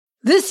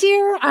This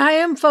year, I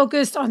am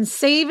focused on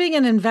saving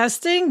and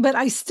investing, but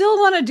I still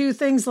want to do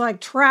things like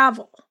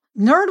travel.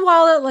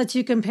 NerdWallet lets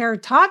you compare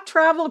top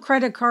travel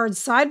credit cards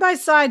side by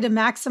side to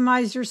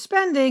maximize your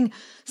spending,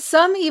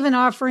 some even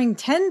offering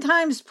 10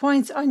 times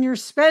points on your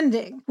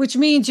spending, which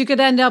means you could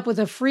end up with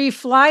a free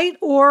flight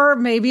or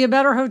maybe a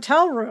better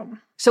hotel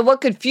room. So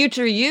what could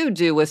future you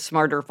do with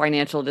smarter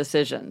financial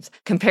decisions?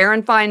 Compare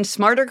and find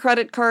smarter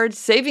credit cards,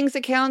 savings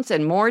accounts,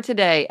 and more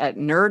today at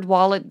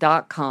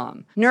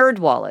nerdwallet.com.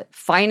 NerdWallet,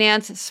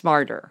 finance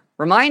smarter.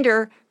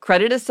 Reminder,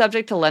 credit is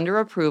subject to lender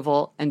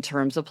approval and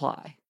terms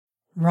apply.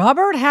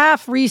 Robert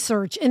Half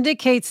research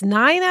indicates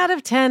 9 out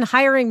of 10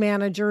 hiring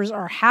managers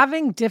are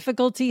having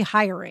difficulty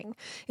hiring.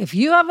 If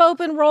you have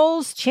open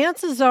roles,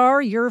 chances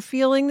are you're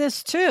feeling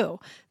this too.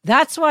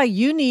 That's why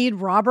you need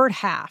Robert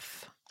Half.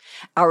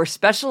 Our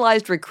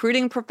specialized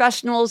recruiting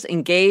professionals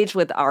engage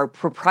with our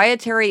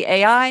proprietary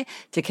AI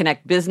to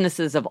connect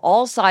businesses of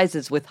all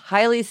sizes with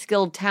highly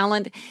skilled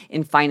talent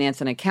in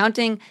finance and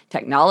accounting,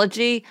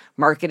 technology,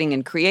 marketing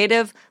and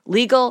creative,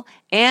 legal,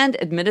 and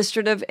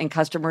administrative and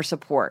customer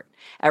support.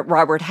 At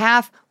Robert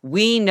Half,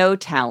 we know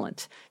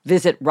talent.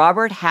 Visit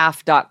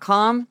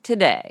roberthalf.com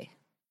today.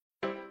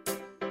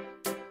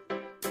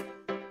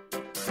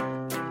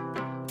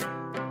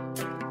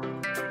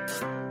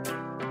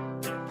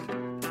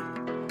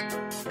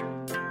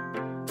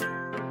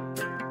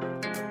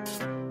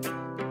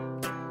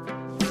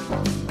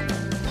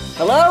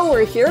 Hello,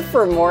 we're here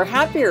for More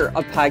Happier,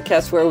 a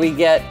podcast where we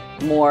get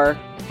more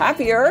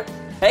happier.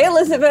 Hey,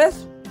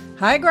 Elizabeth.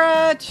 Hi,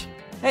 Gretch.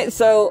 Hey,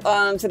 so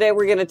today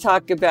we're going to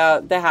talk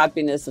about the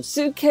happiness of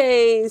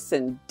Suitcase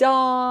and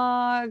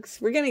dogs.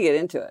 We're going to get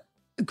into it.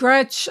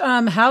 Gretch,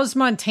 how's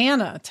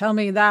Montana? Tell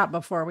me that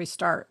before we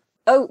start.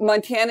 Oh,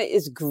 Montana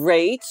is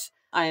great.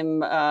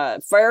 I'm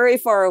very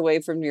far away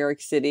from New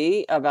York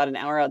City, about an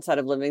hour outside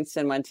of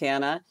Livingston,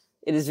 Montana.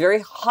 It is very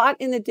hot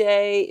in the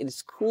day. It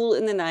is cool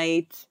in the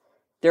night.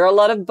 There are a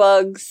lot of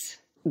bugs.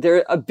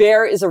 A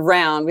bear is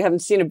around. We haven't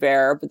seen a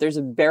bear, but there's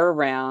a bear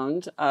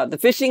around. The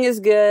fishing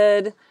is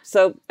good.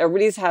 So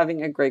everybody's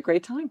having a great,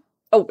 great time.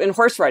 Oh, and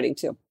horse riding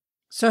too.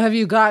 So have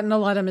you gotten a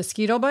lot of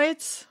mosquito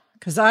bites?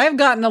 Because I've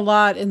gotten a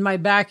lot in my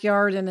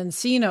backyard in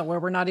Encino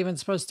where we're not even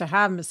supposed to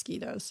have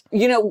mosquitoes.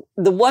 You know,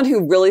 the one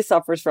who really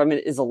suffers from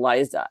it is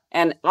Eliza.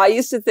 And I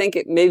used to think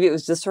maybe it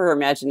was just her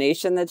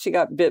imagination that she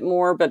got bit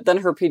more. But then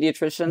her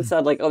pediatrician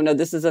said like, oh no,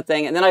 this is a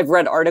thing. And then I've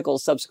read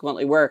articles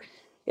subsequently where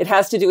it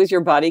has to do with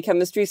your body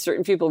chemistry.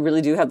 Certain people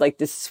really do have like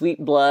this sweet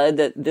blood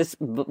that this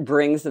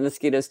brings the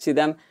mosquitoes to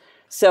them.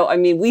 So, I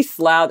mean,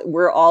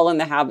 we're all in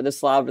the habit of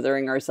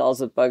slathering ourselves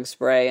with bug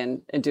spray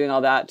and doing all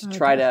that to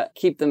try to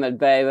keep them at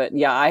bay. But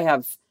yeah,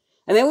 and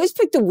they always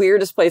pick the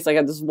weirdest place. Like I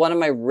have this one on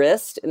my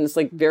wrist in this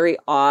like very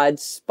odd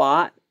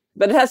spot,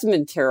 but it hasn't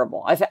been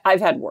terrible.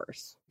 I've had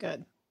worse.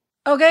 Good.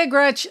 Okay,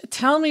 Gretch,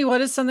 tell me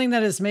what is something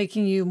that is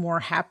making you more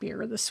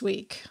happier this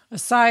week,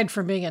 aside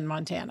from being in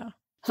Montana?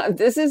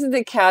 This is in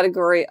the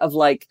category of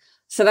like,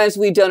 sometimes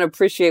we don't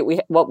appreciate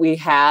what we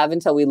have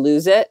until we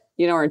lose it,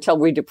 or until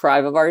we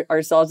deprive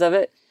ourselves of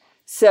it.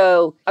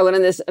 So I went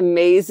on this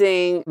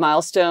amazing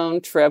milestone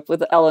trip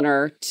with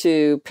Eleanor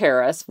to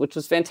Paris, which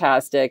was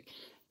fantastic.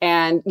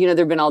 And,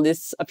 there'd been all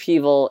this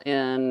upheaval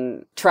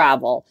in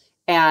travel.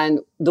 And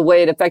the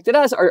way it affected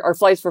us, our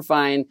flights were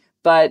fine,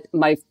 but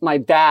my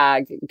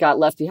bag got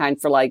left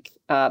behind for like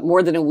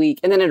more than a week.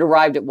 And then it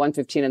arrived at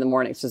 1:15 in the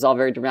morning. So it was all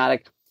very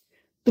dramatic.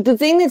 But the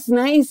thing that's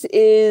nice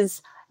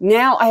is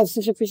now I have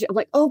such appreciation. I'm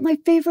like, oh, my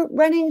favorite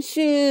running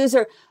shoes,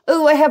 or,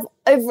 oh, I have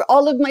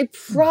all of my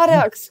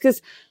products.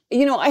 Because,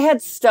 I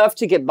had stuff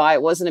to get by.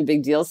 It wasn't a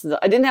big deal. So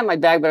I didn't have my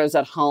bag, but I was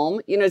at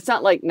home. It's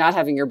not like not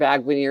having your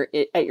bag when you're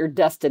at your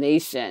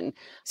destination.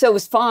 So it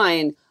was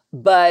fine.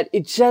 But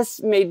it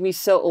just made me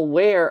so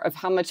aware of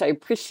how much I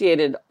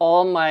appreciated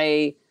all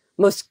my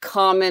most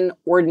common,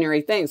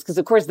 ordinary things. Because,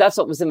 of course, that's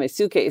what was in my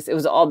suitcase. It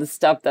was all the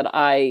stuff that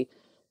I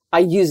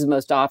use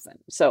most often.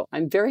 So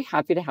I'm very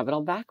happy to have it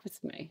all back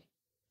with me.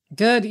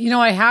 Good.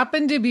 I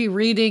happened to be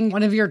reading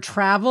one of your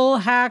travel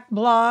hack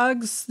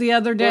blogs the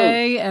other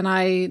day, and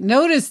I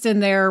noticed in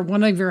there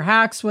one of your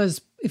hacks was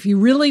if you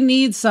really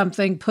need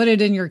something, put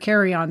it in your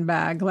carry-on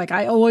bag. Like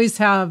I always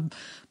have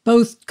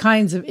both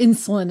kinds of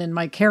insulin in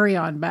my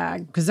carry-on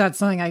bag because that's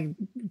something I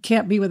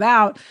can't be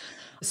without.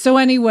 So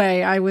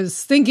anyway, I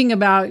was thinking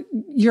about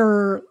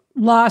your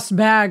lost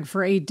bag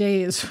for 8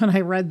 days when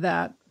I read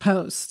that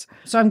post.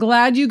 So I'm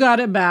glad you got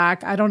it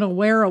back. I don't know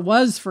where it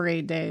was for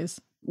 8 days.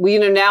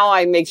 Well, now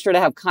I make sure to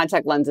have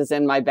contact lenses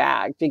in my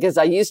bag because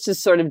I used to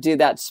sort of do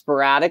that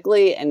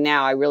sporadically. And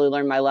now I really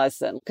learned my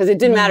lesson because it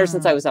didn't matter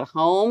since I was at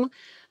home.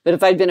 But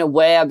if I'd been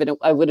away,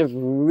 I would have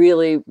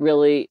really,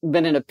 really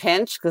been in a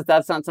pinch because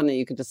that's not something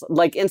you can just,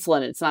 like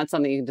insulin, it's not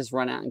something you can just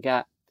run out and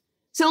get.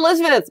 So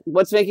Elizabeth,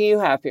 what's making you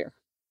happier?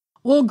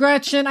 Well,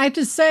 Gretchen, I have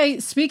to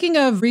say, speaking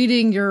of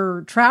reading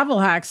your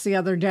travel hacks the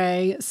other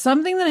day,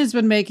 something that has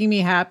been making me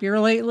happier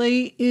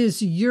lately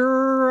is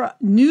your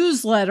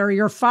newsletter,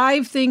 your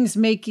 5 Things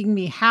Making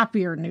Me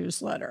Happier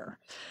newsletter.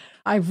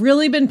 I've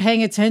really been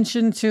paying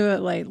attention to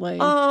it lately.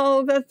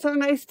 Oh, that's so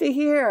nice to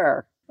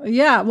hear.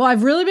 Yeah, well,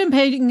 I've really been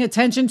paying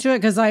attention to it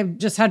because I've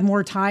just had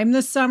more time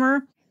this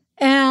summer.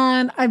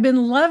 And I've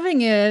been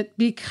loving it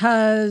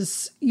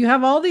because you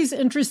have all these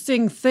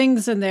interesting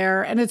things in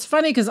there. And it's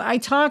funny because I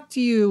talk to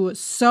you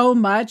so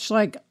much.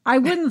 Like, I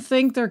wouldn't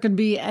think there could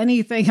be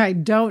anything I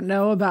don't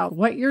know about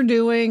what you're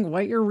doing,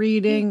 what you're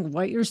reading,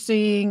 what you're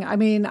seeing. I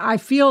mean, I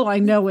feel I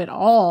know it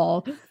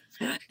all.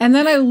 And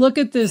then I look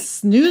at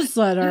this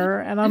newsletter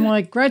and I'm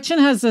like, Gretchen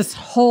has this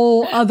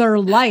whole other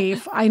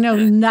life I know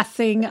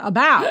nothing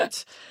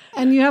about.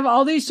 And you have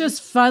all these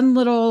just fun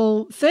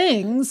little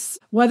things,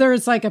 whether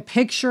it's like a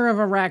picture of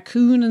a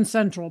raccoon in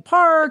Central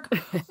Park,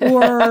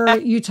 or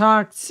you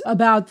talked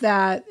about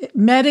that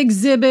Met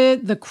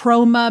exhibit, the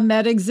Chroma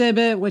Met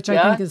exhibit, which I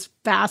think is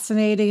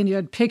fascinating. And you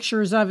had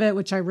pictures of it,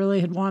 which I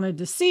really had wanted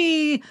to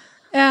see.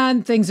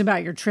 And things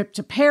about your trip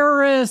to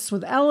Paris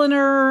with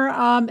Eleanor.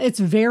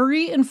 It's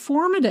very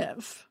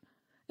informative.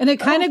 And it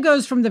kind of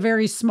goes from the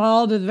very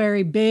small to the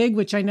very big,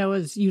 which I know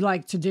is you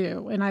like to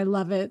do. And I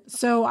love it.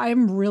 So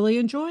I'm really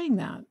enjoying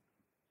that.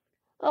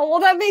 Oh, well,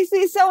 that makes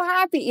me so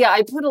happy. Yeah,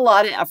 I put a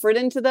lot of effort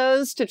into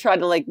those to try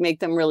to like make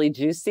them really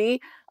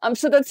juicy.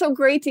 So that's so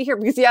great to hear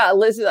because, yeah,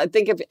 Elizabeth, I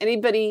think if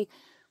anybody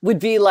would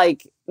be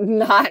like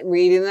not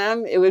reading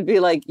them, it would be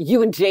like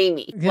you and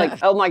Jamie. Yeah. Like,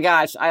 oh my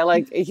gosh,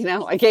 I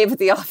gave it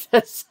the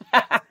office.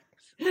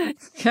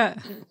 Yeah.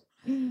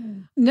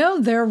 No,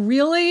 they're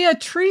really a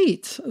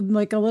treat,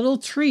 like a little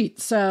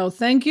treat. So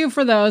thank you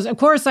for those. Of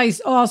course, I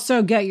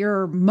also get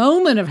your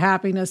moment of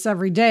happiness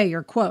every day,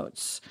 your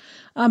quotes.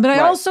 But I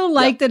also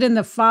like that in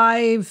the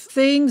 5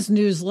 Things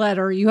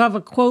newsletter, you have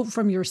a quote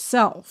from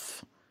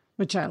yourself,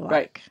 which I like.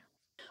 Right.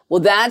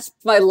 Well, that's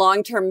my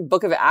long-term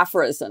book of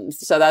aphorisms.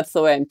 So that's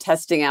the way I'm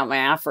testing out my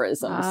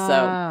aphorisms.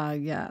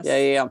 Yes.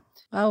 Yeah.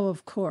 Oh,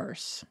 of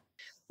course.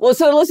 Well,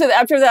 so listen,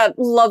 after that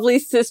lovely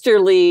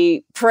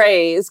sisterly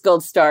praise,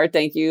 gold star,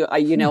 thank you. I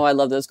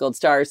love those gold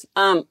stars.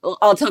 I'll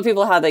tell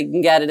people how they can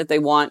get it if they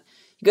want.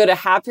 You go to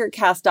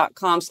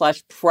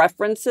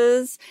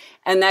happiercast.com/preferences,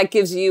 and that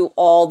gives you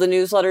all the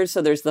newsletters.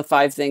 So there's the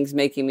 5 Things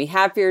Making Me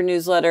Happier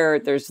newsletter.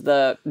 There's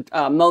the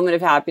Moment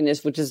of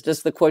Happiness, which is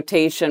just the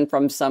quotation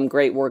from some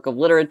great work of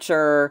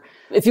literature.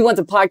 If you want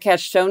the podcast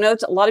show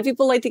notes, a lot of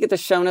people like to get the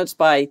show notes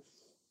by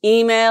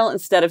email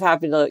instead of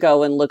having to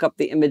go and look up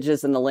the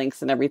images and the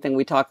links and everything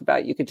we talk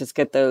about. You could just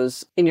get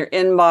those in your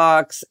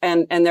inbox.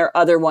 And there are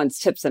other ones,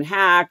 tips and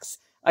hacks.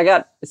 I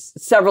got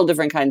several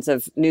different kinds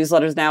of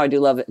newsletters now. I do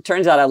love it.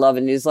 Turns out I love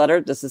a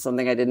newsletter. This is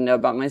something I didn't know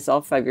about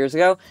myself 5 years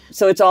ago.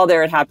 So it's all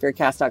there at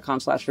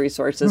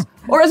happiercast.com/resources.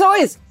 Or as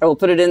always, I will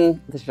put it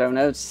in the show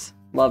notes.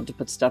 Love to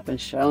put stuff in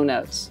show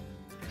notes.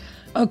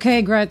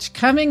 Okay, Gretch,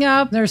 coming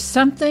up, there's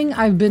something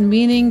I've been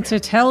meaning to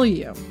tell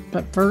you.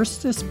 But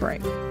first, this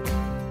break.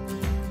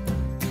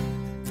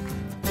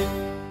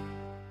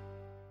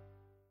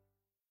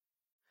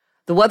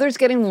 The weather's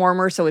getting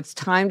warmer, so it's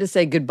time to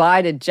say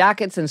goodbye to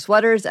jackets and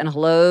sweaters and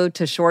hello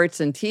to shorts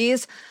and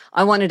tees.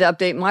 I wanted to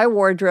update my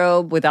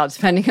wardrobe without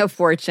spending a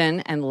fortune,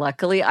 and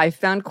luckily I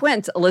found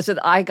Quince.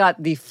 Elizabeth, I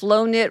got the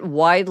Flow Knit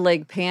wide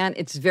leg pant.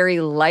 It's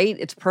very light.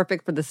 It's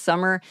perfect for the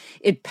summer.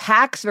 It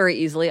packs very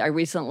easily. I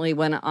recently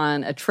went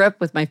on a trip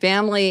with my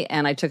family,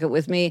 and I took it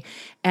with me,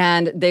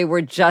 and they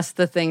were just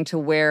the thing to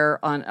wear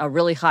on a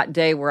really hot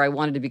day where I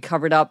wanted to be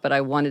covered up, but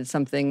I wanted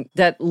something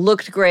that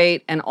looked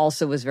great and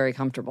also was very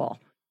comfortable.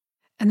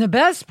 And the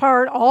best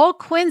part, all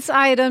Quince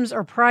items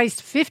are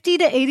priced 50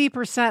 to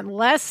 80%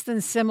 less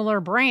than similar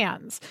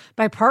brands.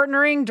 By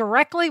partnering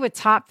directly with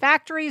top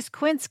factories,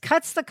 Quince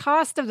cuts the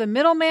cost of the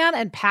middleman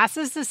and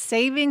passes the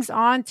savings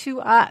on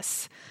to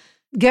us.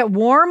 Get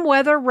warm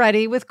weather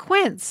ready with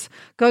Quince.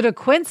 Go to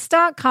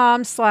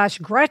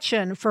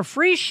quince.com/Gretchen for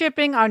free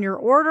shipping on your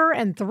order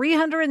and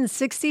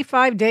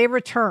 365-day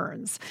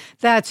returns.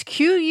 That's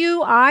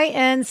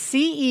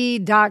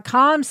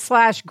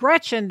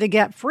QUINCE.com/Gretchen to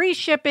get free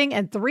shipping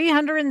and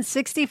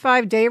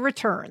 365-day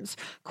returns.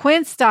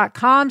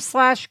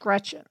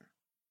 Quince.com/Gretchen.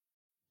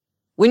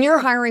 When you're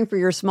hiring for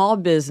your small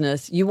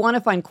business, you want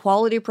to find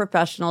quality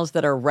professionals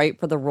that are right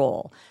for the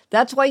role.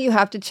 That's why you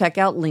have to check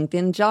out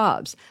LinkedIn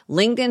Jobs.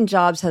 LinkedIn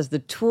Jobs has the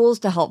tools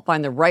to help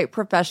find the right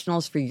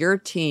professionals for your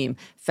team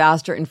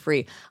faster and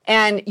free.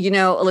 And,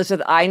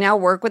 Elizabeth, I now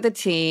work with a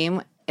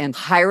team, and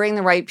hiring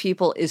the right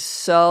people is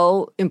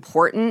so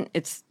important.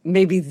 It's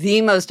maybe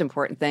the most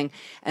important thing.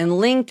 And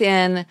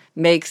LinkedIn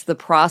makes the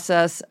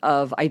process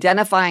of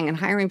identifying and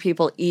hiring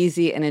people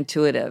easy and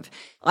intuitive.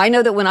 I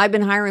know that when I've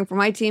been hiring for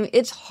my team,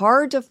 it's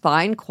hard to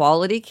find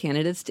quality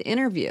candidates to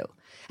interview.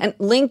 And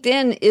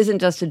LinkedIn isn't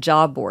just a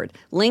job board.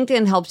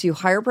 LinkedIn helps you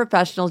hire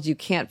professionals you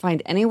can't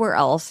find anywhere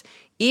else,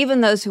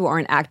 even those who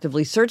aren't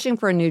actively searching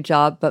for a new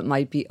job but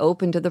might be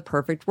open to the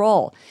perfect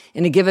role.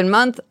 In a given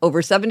month,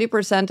 over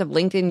 70% of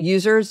LinkedIn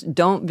users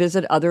don't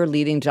visit other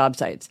leading job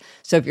sites.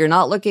 So if you're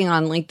not looking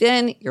on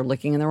LinkedIn, you're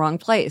looking in the wrong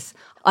place.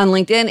 On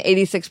LinkedIn,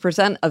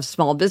 86% of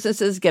small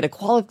businesses get a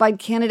qualified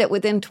candidate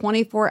within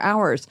 24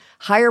 hours.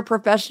 Hire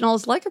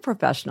professionals like a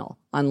professional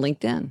on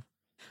LinkedIn.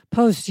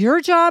 Post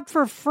your job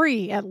for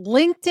free at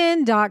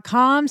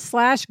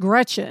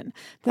linkedin.com/Gretchen.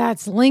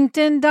 That's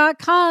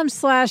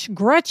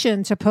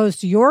linkedin.com/Gretchen to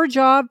post your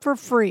job for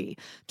free.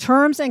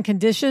 Terms and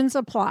conditions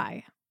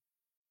apply.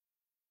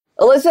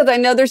 Elizabeth, I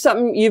know there's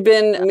something you've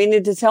been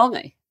meaning to tell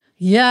me.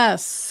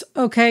 Yes.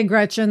 Okay,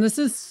 Gretchen, this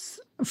is,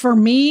 for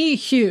me,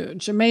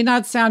 huge. It may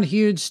not sound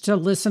huge to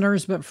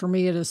listeners, but for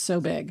me, it is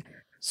so big.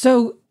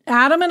 So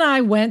Adam and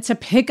I went to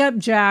pick up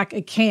Jack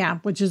at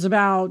camp, which is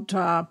about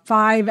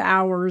 5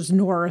 hours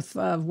north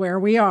of where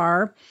we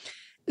are.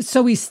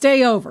 So we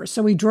stay over.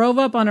 So we drove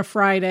up on a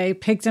Friday,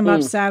 picked him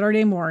up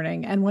Saturday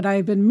morning. And what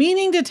I've been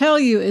meaning to tell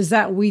you is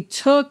that we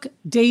took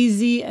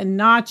Daisy and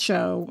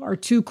Nacho, our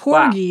 2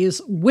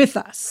 corgis, with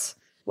us.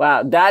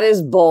 Wow, that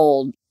is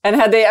bold. And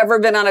had they ever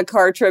been on a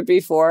car trip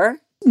before?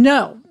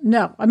 No.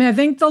 I mean, I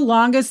think the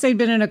longest they'd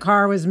been in a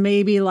car was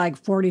maybe like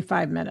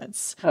 45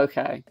 minutes.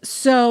 Okay.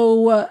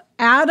 So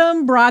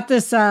Adam brought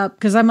this up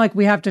because I'm like,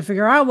 we have to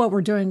figure out what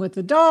we're doing with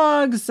the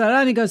dogs.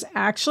 And he goes,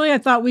 actually, I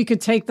thought we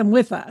could take them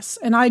with us.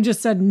 And I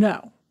just said,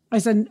 no. I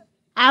said,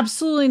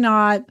 absolutely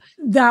not.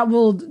 That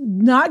will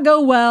not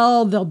go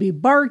well. They'll be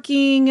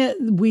barking.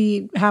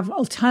 We have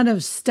a ton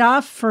of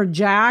stuff for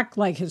Jack,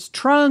 like his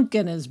trunk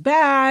and his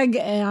bag,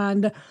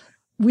 and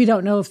we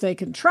don't know if they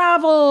can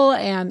travel,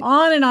 and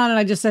on and on. And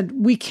I just said,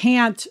 we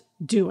can't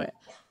do it.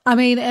 I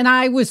mean, and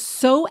I was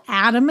so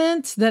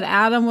adamant that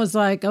Adam was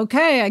like,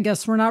 okay, I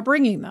guess we're not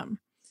bringing them.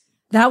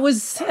 That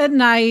was at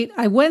night.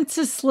 I went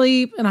to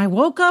sleep and I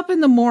woke up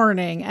in the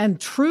morning, and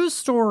true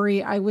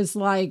story, I was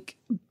like,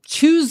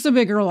 choose the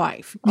bigger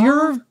life.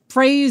 Your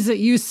phrase that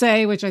you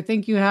say, which I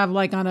think you have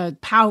like on a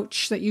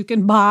pouch that you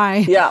can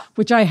buy,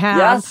 which I have.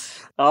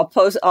 Yes, I'll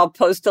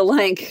post a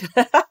link.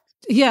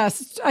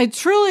 Yes, I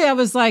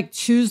was like,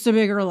 choose the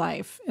bigger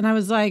life. And I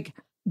was like,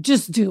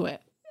 just do it.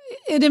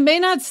 It may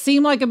not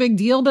seem like a big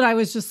deal, but I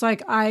was just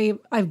like,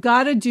 I've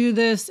got to do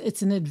this.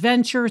 It's an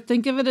adventure.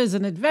 Think of it as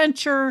an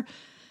adventure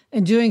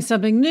and doing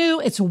something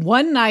new. It's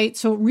one night.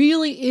 So it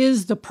really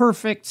is the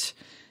perfect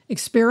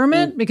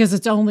experiment because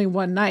it's only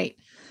one night.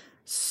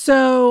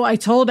 So I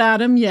told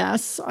Adam,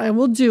 yes, I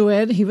will do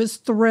it. He was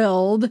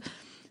thrilled.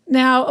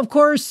 Now, of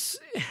course,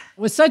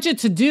 with such a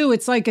to-do,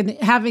 it's like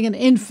having an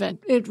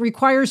infant. It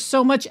requires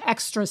so much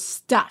extra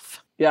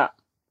stuff. Yeah.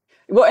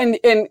 Well, and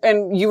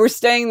you were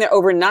staying there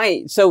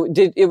overnight. So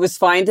it was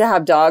fine to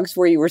have dogs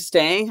where you were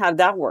staying? How'd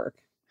that work?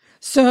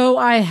 So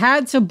I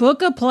had to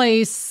book a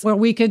place where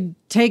we could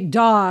take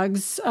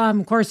dogs.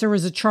 Of course, there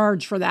was a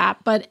charge for that.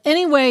 But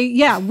anyway,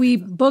 yeah, we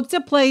booked a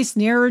place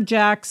near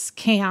Jack's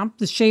camp,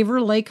 the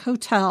Shaver Lake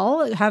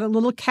Hotel. It had a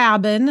little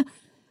cabin.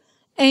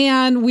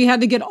 And we had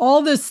to get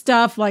all this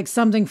stuff, like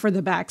something for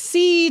the back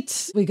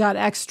seat. We got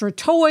extra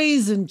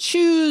toys and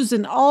chews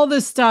and all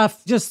this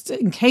stuff just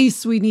in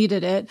case we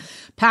needed it.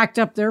 Packed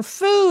up their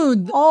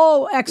food,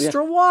 all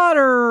extra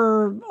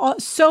water,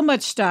 so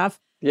much stuff.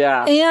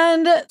 Yeah.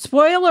 And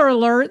spoiler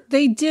alert,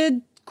 they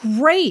did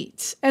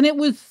great. And it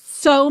was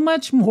so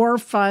much more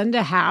fun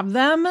to have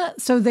them.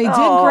 So they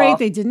did great.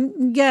 They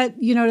didn't get,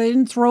 they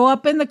didn't throw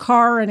up in the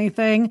car or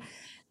anything.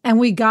 And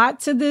we got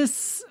to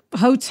this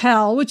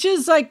hotel, which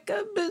is like,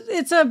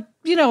 it's a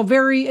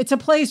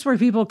place where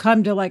people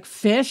come to like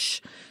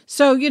fish.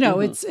 So,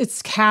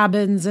 it's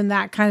cabins and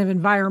that kind of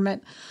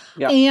environment.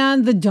 Yep.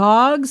 And the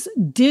dogs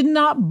did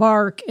not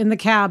bark in the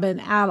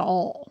cabin at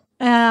all.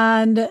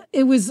 And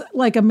it was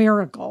like a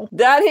miracle.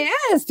 That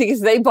is,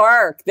 because they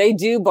bark. They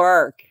do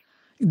bark.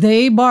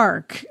 They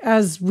bark,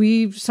 as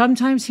we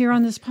sometimes hear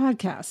on this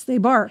podcast. They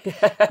bark,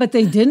 but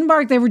they didn't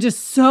bark. They were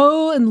just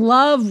so in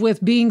love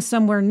with being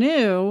somewhere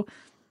new.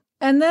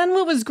 And then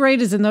what was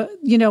great is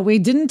we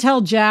didn't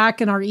tell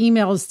Jack in our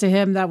emails to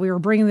him that we were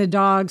bringing the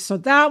dogs. So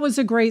that was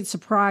a great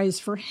surprise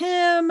for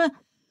him.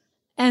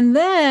 And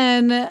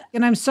then,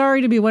 and I'm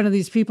sorry to be one of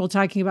these people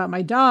talking about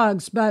my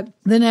dogs, but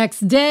the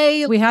next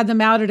day we had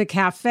them out at a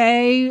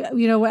cafe,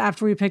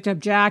 after we picked up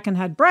Jack and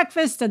had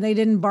breakfast, and they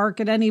didn't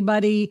bark at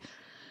anybody.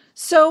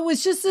 So it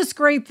was just this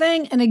great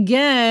thing. And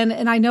again,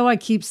 and I know I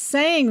keep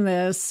saying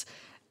this,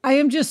 I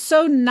am just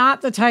so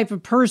not the type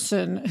of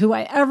person who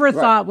I ever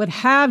thought would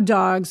have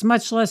dogs,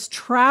 much less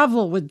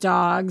travel with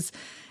dogs.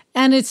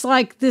 And it's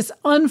like this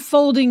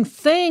unfolding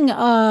thing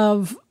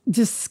of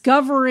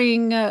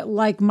discovering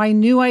like my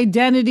new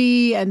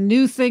identity and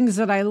new things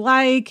that I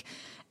like.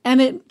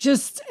 And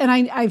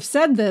I've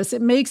said this,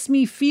 it makes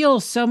me feel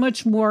so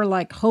much more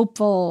like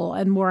hopeful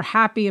and more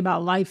happy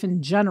about life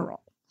in general.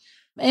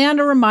 And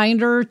a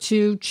reminder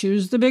to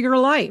choose the bigger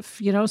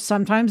life.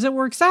 Sometimes it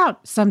works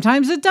out.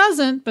 Sometimes it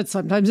doesn't, but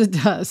sometimes it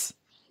does.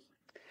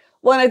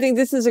 Well, and I think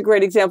this is a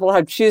great example of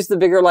how choose the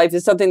bigger life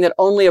is something that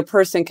only a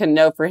person can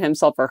know for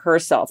himself or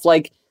herself.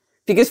 Like,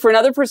 because for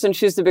another person,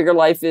 choose the bigger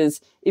life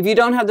is if you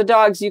don't have the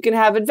dogs, you can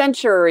have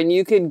adventure and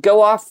you could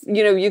go off,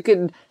 you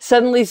could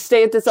suddenly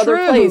stay at this other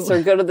place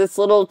or go to this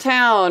little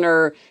town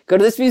or go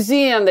to this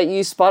museum that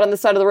you spot on the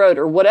side of the road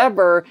or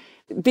whatever.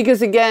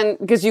 Because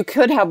you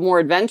could have more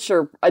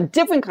adventure, a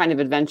different kind of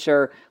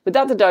adventure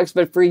without the dogs.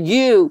 But for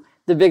you,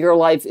 the bigger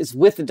life is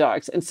with the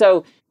dogs. And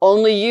so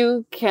only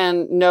you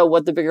can know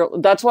what the bigger,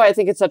 that's why I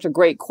think it's such a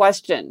great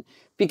question,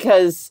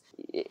 because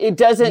it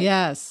doesn't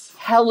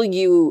tell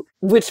you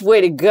which way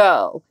to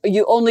go.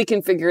 You only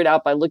can figure it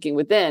out by looking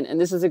within.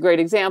 And this is a great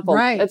example.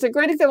 Right. It's a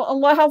great example. Oh,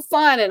 well, how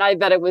fun. And I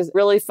bet it was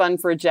really fun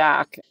for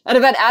Jack. And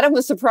I bet Adam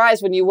was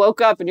surprised when you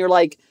woke up and you're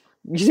like,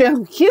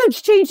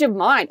 huge change of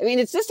mind. I mean,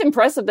 it's just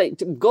impressive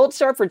that gold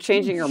star for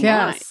changing your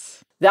mind.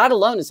 That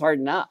alone is hard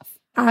enough.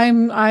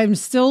 I'm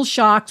still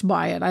shocked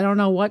by it. I don't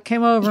know what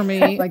came over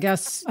me. I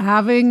guess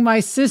having my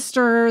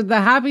sister,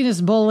 the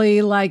happiness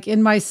bully, like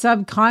in my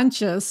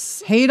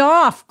subconscious, paid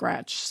off,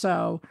 Gretch.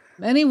 So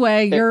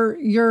anyway,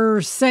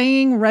 your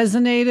saying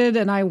resonated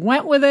and I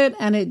went with it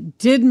and it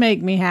did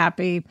make me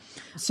happy.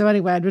 So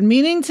anyway, I'd been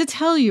meaning to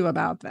tell you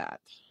about that.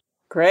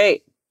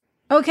 Great.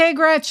 Okay,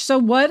 Gretch. So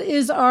what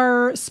is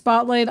our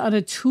spotlight on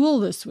a tool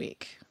this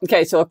week?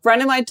 Okay, so a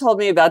friend of mine told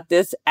me about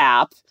this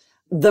app,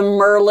 the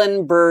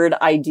Merlin Bird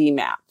ID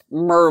Map,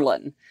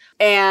 Merlin.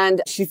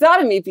 And she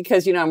thought of me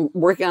because, I'm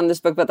working on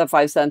this book about the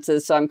five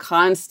senses. So I'm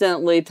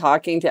constantly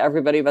talking to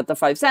everybody about the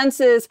five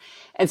senses.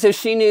 And so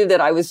she knew that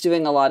I was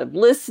doing a lot of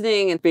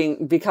listening and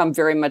become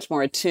very much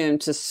more attuned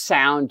to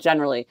sound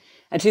generally.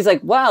 And she's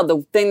like, wow,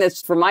 the thing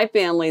that's for my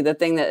family, the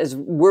thing that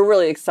we're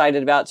really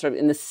excited about sort of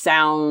in the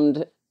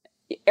sound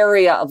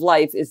area of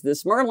life is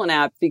this Merlin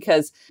app,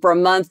 because for a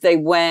month they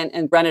went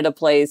and rented a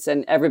place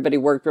and everybody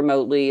worked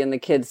remotely and the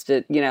kids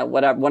did,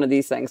 whatever, one of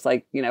these things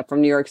like, from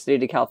New York City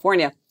to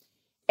California.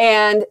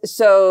 And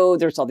so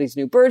there's all these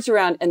new birds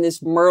around, and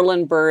this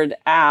Merlin Bird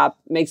app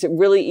makes it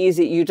really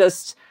easy. You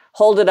just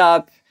hold it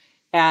up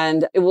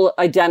and it will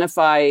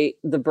identify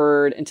the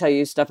bird and tell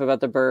you stuff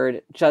about the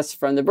bird just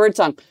from the bird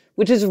song,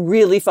 which is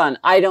really fun.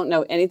 I don't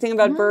know anything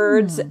about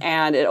birds,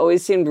 and it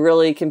always seemed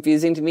really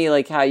confusing to me,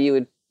 like how you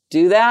would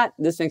do that.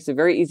 This makes it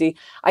very easy.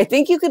 I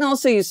think you can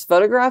also use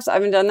photographs. I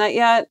haven't done that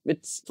yet.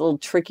 It's a little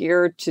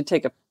trickier to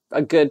take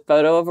a good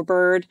photo of a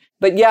bird.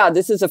 But yeah,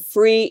 this is a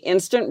free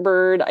instant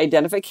bird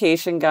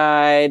identification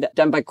guide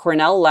done by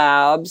Cornell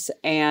Labs.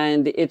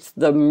 And it's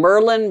the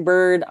Merlin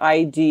Bird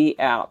ID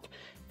app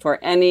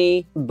for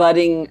any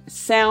budding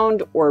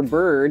sound or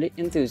bird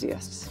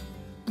enthusiasts.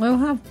 Well,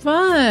 have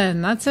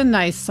fun. That's a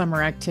nice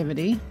summer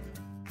activity.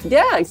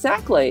 Yeah,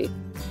 exactly.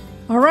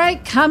 All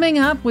right, coming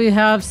up, we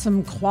have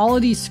some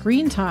quality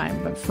screen time,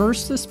 but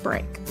first, this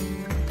break.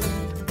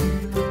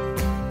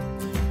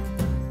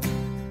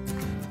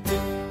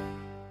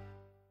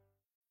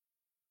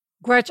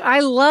 Gretch,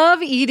 I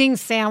love eating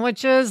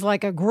sandwiches,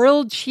 like a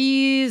grilled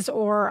cheese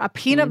or a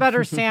peanut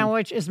butter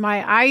sandwich is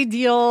my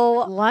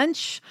ideal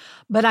lunch,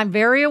 but I'm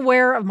very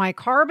aware of my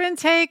carb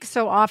intake,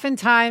 so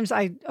oftentimes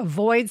I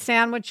avoid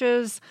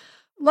sandwiches.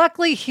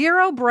 Luckily,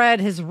 Hero Bread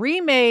has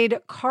remade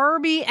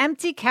carby,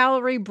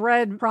 empty-calorie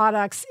bread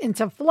products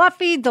into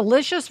fluffy,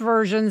 delicious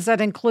versions that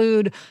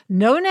include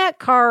no net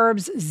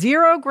carbs,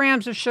 0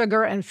 grams of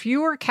sugar, and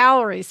fewer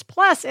calories.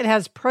 Plus, it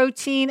has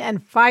protein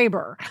and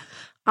fiber.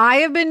 I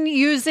have been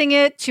using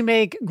it to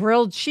make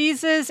grilled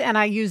cheeses, and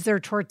I use their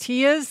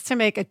tortillas to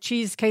make a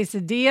cheese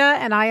quesadilla,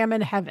 and I am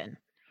in heaven.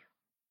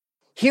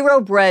 Hero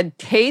Bread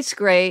tastes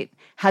great,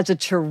 has a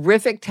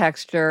terrific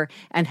texture,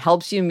 and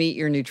helps you meet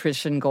your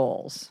nutrition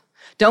goals.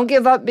 Don't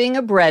give up being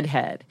a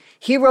breadhead.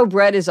 Hero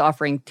Bread is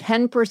offering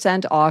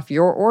 10% off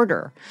your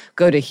order.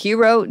 Go to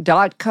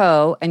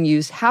hero.co and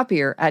use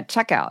Happier at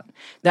checkout.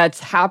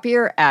 That's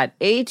Happier at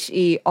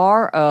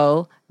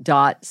HERO.co.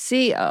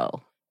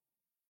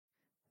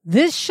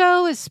 This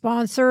show is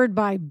sponsored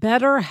by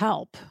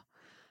BetterHelp.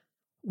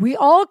 We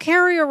all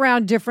carry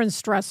around different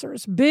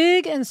stressors,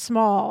 big and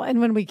small, and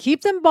when we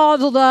keep them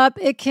bottled up,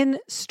 it can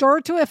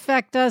start to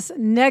affect us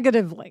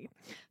negatively.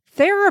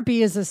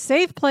 Therapy is a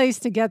safe place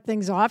to get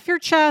things off your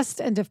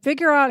chest and to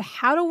figure out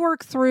how to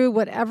work through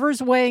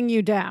whatever's weighing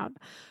you down.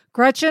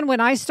 Gretchen, when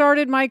I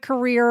started my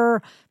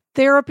career,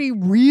 therapy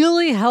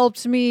really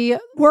helped me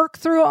work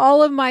through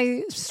all of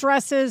my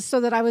stresses so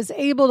that I was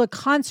able to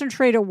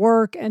concentrate at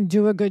work and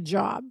do a good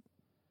job.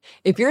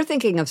 If you're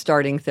thinking of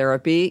starting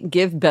therapy,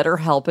 give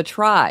BetterHelp a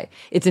try.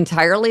 It's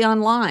entirely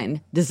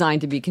online, designed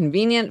to be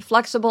convenient,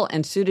 flexible,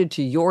 and suited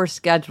to your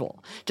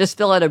schedule. Just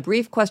fill out a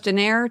brief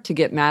questionnaire to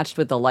get matched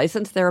with a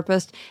licensed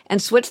therapist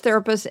and switch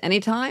therapists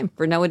anytime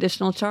for no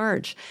additional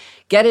charge.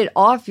 Get it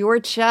off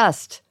your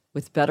chest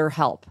with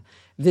BetterHelp.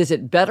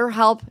 Visit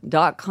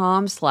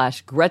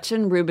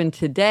BetterHelp.com/Gretchen Rubin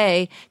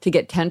today to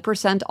get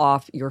 10%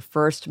 off your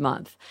first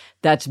month.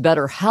 That's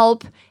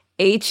BetterHelp,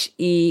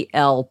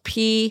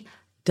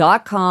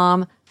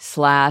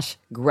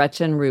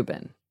 HELP.com/Gretchen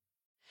Rubin.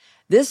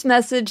 This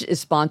message is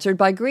sponsored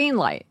by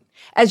Greenlight.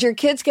 As your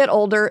kids get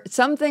older,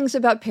 some things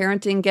about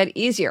parenting get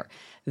easier.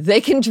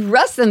 They can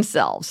dress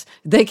themselves.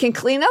 They can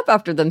clean up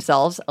after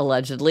themselves,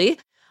 allegedly.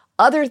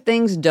 Other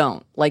things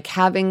don't, like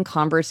having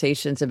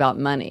conversations about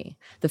money.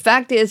 The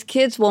fact is,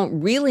 kids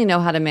won't really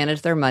know how to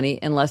manage their money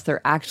unless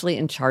they're actually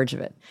in charge of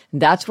it.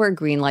 That's where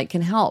Greenlight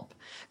can help.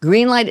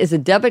 Greenlight is a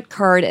debit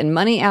card and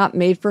money app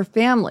made for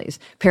families.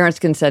 Parents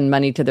can send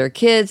money to their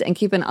kids and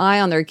keep an eye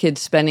on their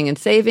kids' spending and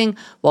saving,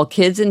 while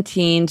kids and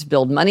teens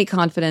build money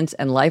confidence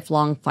and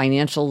lifelong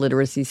financial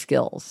literacy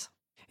skills.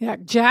 Yeah,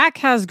 Jack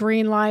has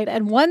Greenlight.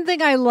 And one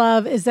thing I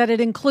love is that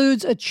it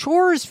includes a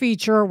chores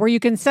feature where you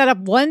can set up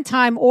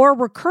one-time or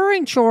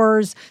recurring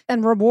chores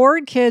and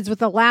reward kids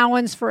with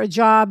allowance for a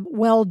job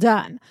well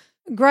done.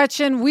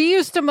 Gretchen, we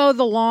used to mow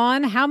the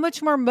lawn. How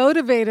much more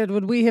motivated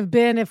would we have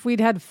been if we'd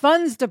had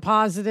funds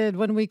deposited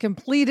when we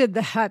completed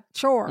that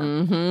chore?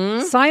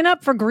 Mm-hmm. Sign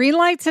up for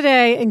Greenlight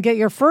today and get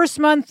your first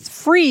month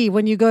free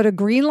when you go to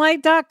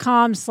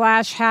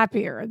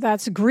greenlight.com/happier.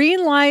 That's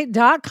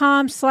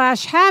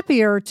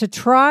greenlight.com/happier to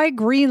try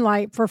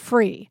Greenlight for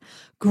free.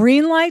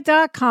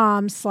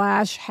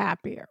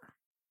 Greenlight.com/happier.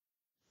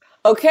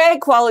 Okay,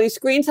 quality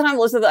screen time.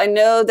 Elizabeth, I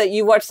know that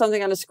you watched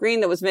something on a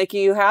screen that was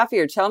making you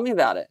happier. Tell me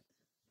about it.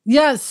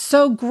 Yes.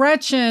 So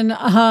Gretchen,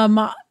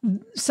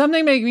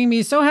 something making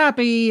me so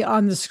happy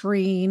on the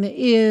screen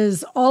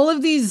is all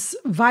of these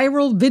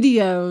viral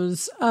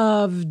videos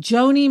of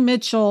Joni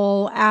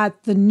Mitchell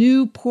at the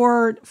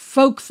Newport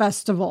Folk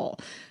Festival.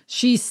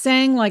 She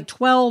sang like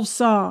 12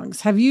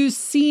 songs. Have you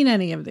seen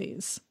any of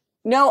these?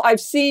 No,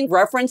 I've seen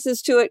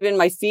references to it in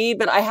my feed,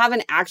 but I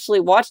haven't actually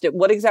watched it.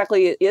 What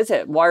exactly is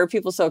it? Why are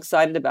people so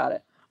excited about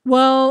it?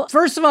 Well,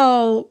 first of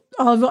all,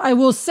 I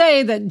will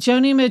say that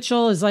Joni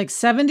Mitchell is like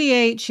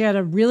 78. She had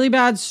a really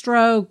bad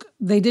stroke.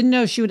 They didn't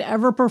know she would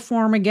ever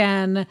perform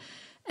again.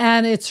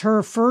 And it's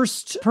her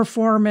first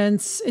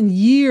performance in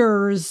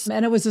years.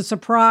 And it was a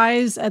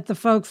surprise at the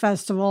folk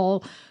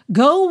festival.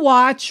 Go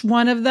watch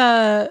one of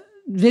the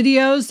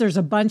videos. There's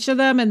a bunch of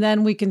them. And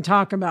then we can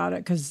talk about it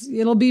because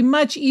it'll be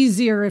much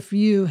easier if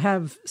you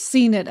have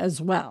seen it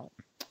as well.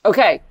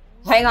 Okay,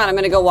 hang on. I'm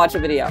going to go watch a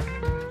video.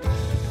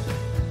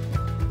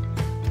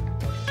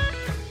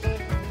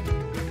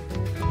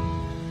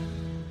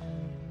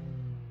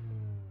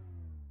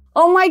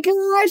 Oh my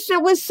gosh,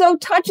 that was so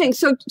touching.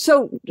 So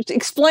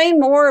explain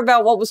more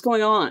about what was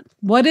going on.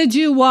 What did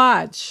you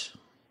watch?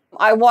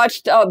 I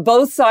watched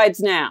Both Sides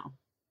Now.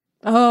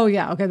 Oh,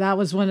 yeah. Okay, that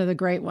was one of the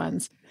great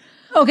ones.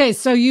 Okay,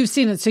 so you've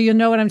seen it, so you'll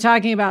know what I'm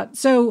talking about.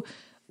 So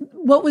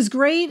what was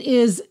great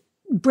is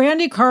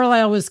Brandi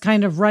Carlile was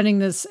kind of running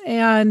this.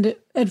 And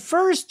at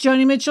first,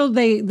 Joni Mitchell,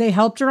 they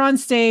helped her on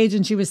stage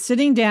and she was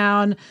sitting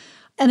down.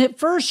 And at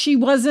first, she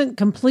wasn't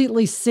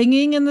completely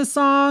singing in the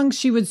song.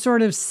 She would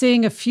sort of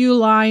sing a few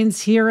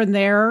lines here and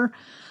there.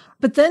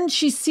 But then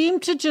she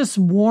seemed to just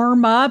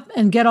warm up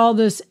and get all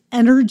this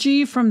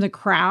energy from the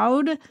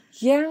crowd.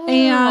 Yeah.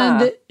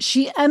 And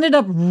she ended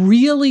up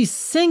really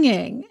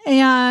singing.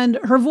 And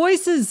her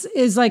voice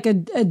is like a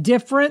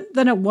different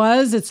than it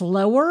was. It's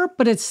lower,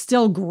 but it's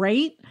still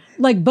great.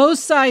 Like Both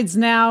Sides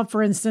Now,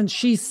 for instance,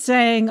 she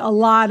sang a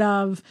lot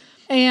of.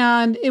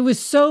 And it was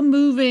so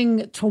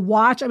moving to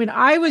watch. I mean,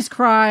 I was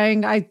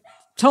crying. I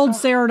told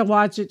Sarah to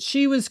watch it.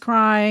 She was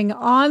crying.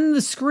 On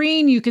the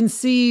screen, you can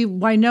see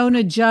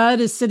Wynonna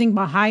Judd is sitting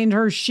behind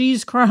her.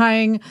 She's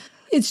crying.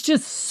 It's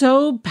just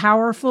so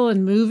powerful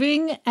and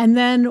moving. And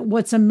then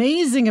what's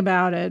amazing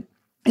about it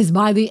is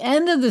by the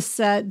end of the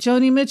set,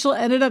 Joni Mitchell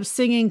ended up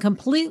singing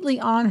completely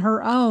on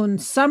her own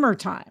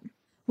Summertime,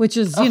 which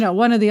is,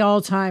 one of the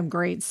all-time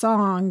great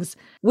songs.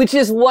 Which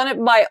is one of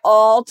my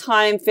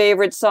all-time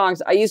favorite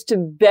songs. I used to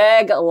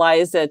beg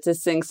Eliza to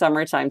sing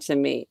Summertime to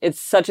me.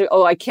 It's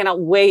I cannot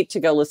wait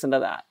to go listen to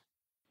that.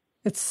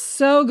 It's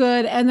so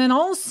good. And then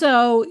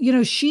also,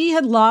 she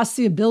had lost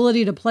the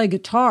ability to play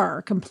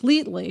guitar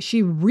completely.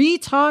 She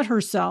retaught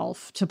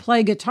herself to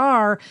play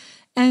guitar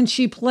and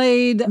she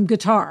played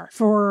guitar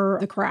for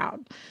the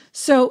crowd.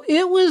 So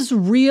it was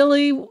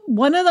really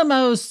one of the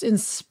most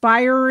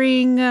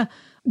inspiring,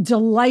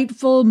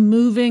 delightful,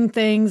 moving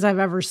things I've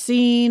ever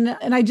seen.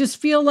 And I just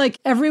feel like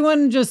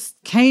everyone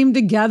just came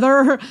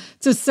together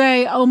to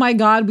say, oh my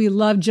God, we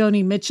love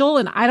Joni Mitchell.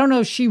 And I don't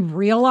know if she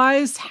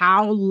realized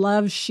how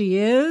loved she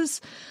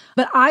is,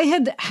 but I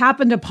had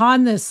happened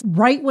upon this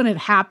right when it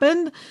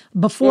happened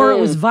before it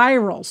was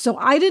viral. So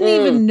I didn't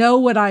even know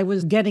what I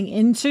was getting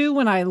into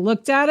when I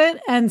looked at it.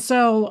 And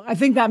so I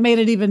think that made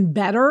it even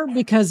better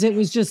because it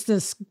was just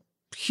this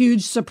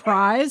huge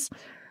surprise.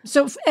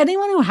 So if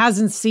anyone who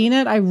hasn't seen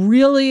it, I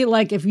really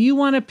if you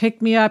want to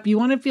pick me up, you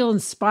want to feel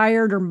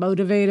inspired or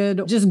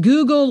motivated, just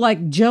Google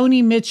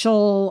Joni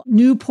Mitchell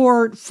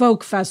Newport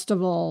Folk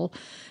Festival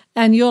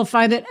and you'll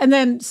find it. And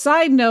then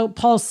side note,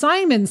 Paul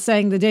Simon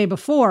sang the day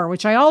before,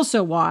 which I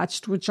also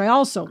watched, which I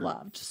also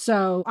loved.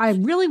 So I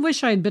really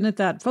wish I had been at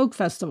that folk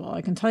festival.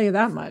 I can tell you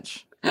that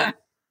much.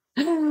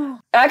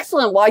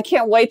 Excellent. Well, I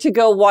can't wait to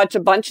go watch a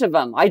bunch of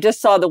them. I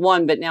just saw the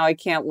one, but now I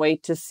can't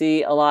wait to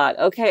see a lot.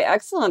 Okay,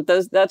 excellent.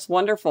 That's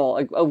wonderful.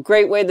 A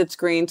great way that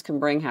screens can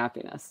bring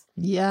happiness.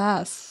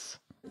 Yes.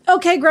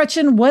 Okay,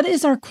 Gretchen, what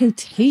is our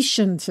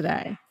quotation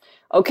today?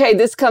 Okay,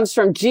 this comes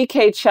from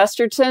G.K.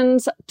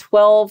 Chesterton's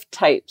 12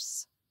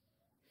 Types.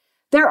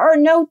 There are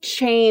no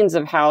chains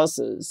of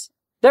houses.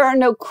 There are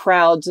no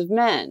crowds of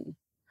men.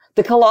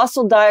 The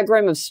colossal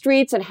diagram of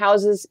streets and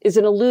houses is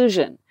an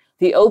illusion,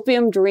 the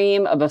opium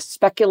dream of a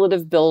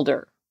speculative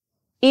builder.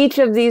 Each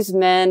of these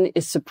men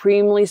is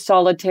supremely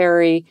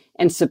solitary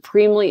and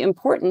supremely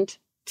important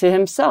to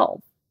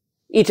himself.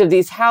 Each of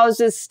these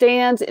houses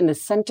stands in the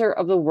center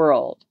of the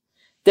world.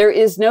 There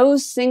is no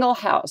single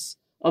house,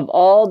 of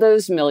all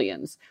those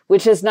millions,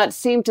 which has not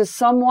seemed to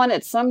someone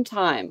at some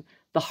time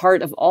the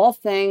heart of all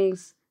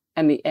things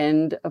and the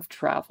end of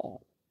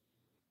travel.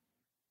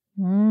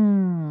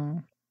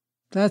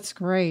 That's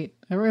great.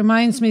 It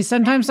reminds me,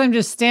 sometimes I'm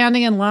just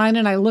standing in line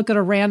and I look at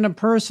a random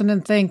person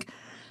and think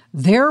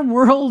their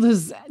world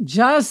is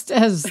just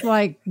as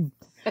like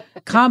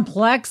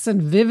complex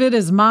and vivid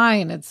as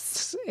mine.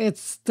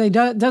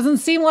 Doesn't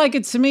seem like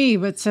it to me,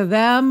 but to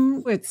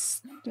them,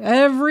 it's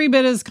every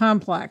bit as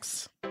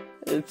complex.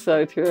 It's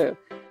so true.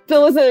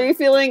 Phyllis, are you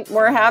feeling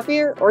more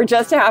happier or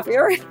just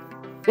happier?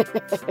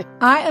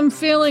 I am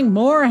feeling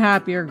more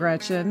happier,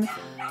 Gretchen.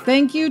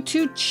 Thank you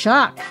to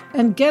Chuck.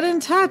 And get in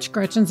touch.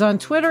 Gretchen's on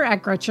Twitter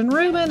at Gretchen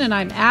Rubin, and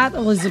I'm at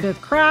Elizabeth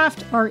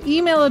Kraft. Our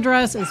email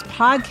address is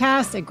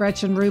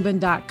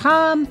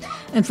podcast@GretchenRubin.com.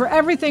 And for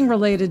everything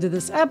related to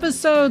this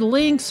episode,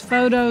 links,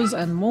 photos,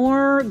 and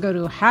more, go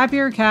to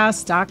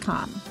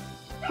happiercast.com.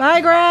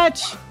 Bye,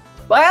 Gretch.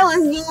 Bye,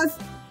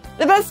 Elizabeth.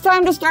 The best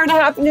time to start a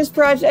happiness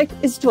project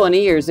is 20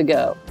 years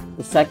ago.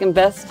 The second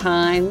best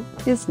time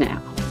is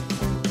now.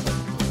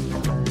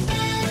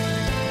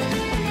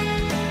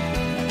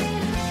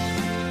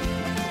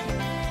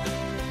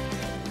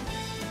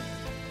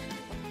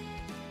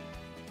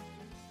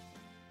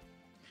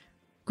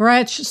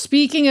 Gretch,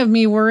 speaking of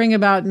me worrying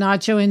about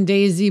Nacho and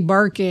Daisy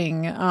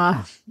barking,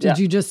 did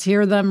you just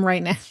hear them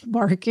right now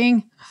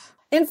barking?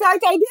 In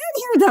fact, I did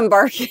hear them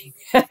barking.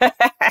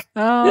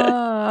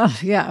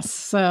 Yes.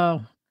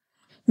 So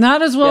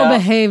not as well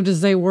behaved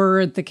as they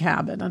were at the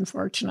cabin,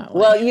 unfortunately.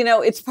 Well,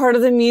 it's part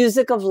of the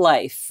music of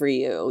life for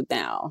you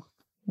now.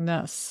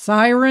 No,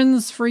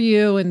 sirens for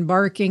you and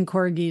barking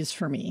corgis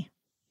for me.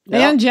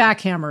 Yeah. And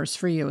jackhammers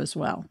for you as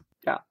well.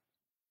 Yeah.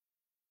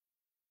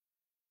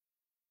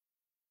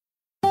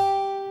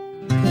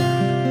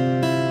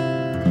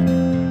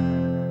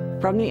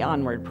 From the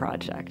Onward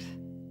Project.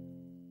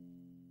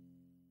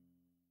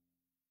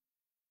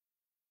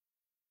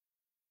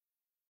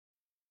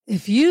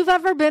 If you've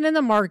ever been in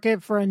the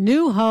market for a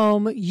new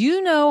home,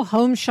 you know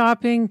home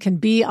shopping can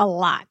be a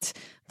lot.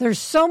 There's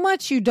so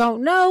much you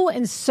don't know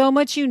and so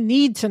much you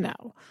need to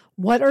know.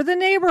 What are the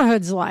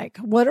neighborhoods like?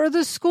 What are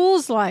the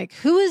schools like?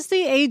 Who is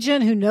the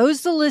agent who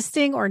knows the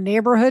listing or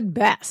neighborhood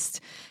best?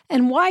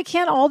 And why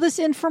can't all this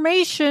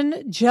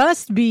information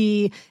just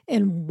be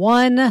in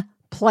one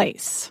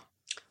place?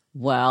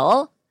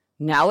 Well,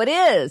 now it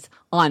is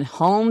on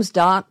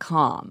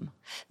Homes.com.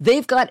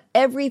 They've got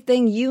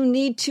everything you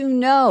need to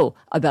know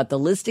about the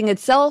listing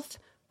itself,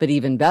 but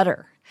even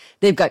better,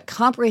 they've got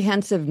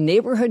comprehensive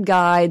neighborhood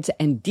guides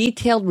and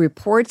detailed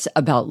reports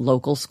about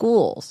local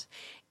schools.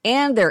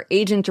 And their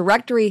agent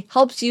directory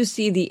helps you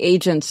see the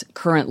agent's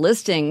current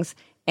listings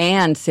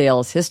and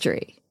sales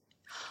history.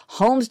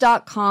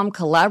 Homes.com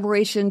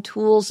collaboration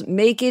tools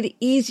make it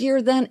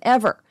easier than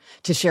ever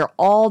to share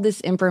all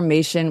this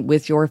information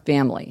with your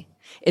family.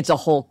 It's a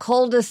whole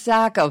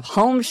cul-de-sac of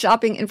home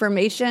shopping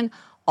information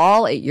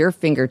all at your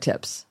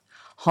fingertips.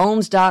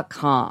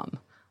 Homes.com.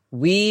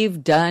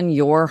 We've done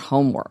your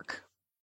homework.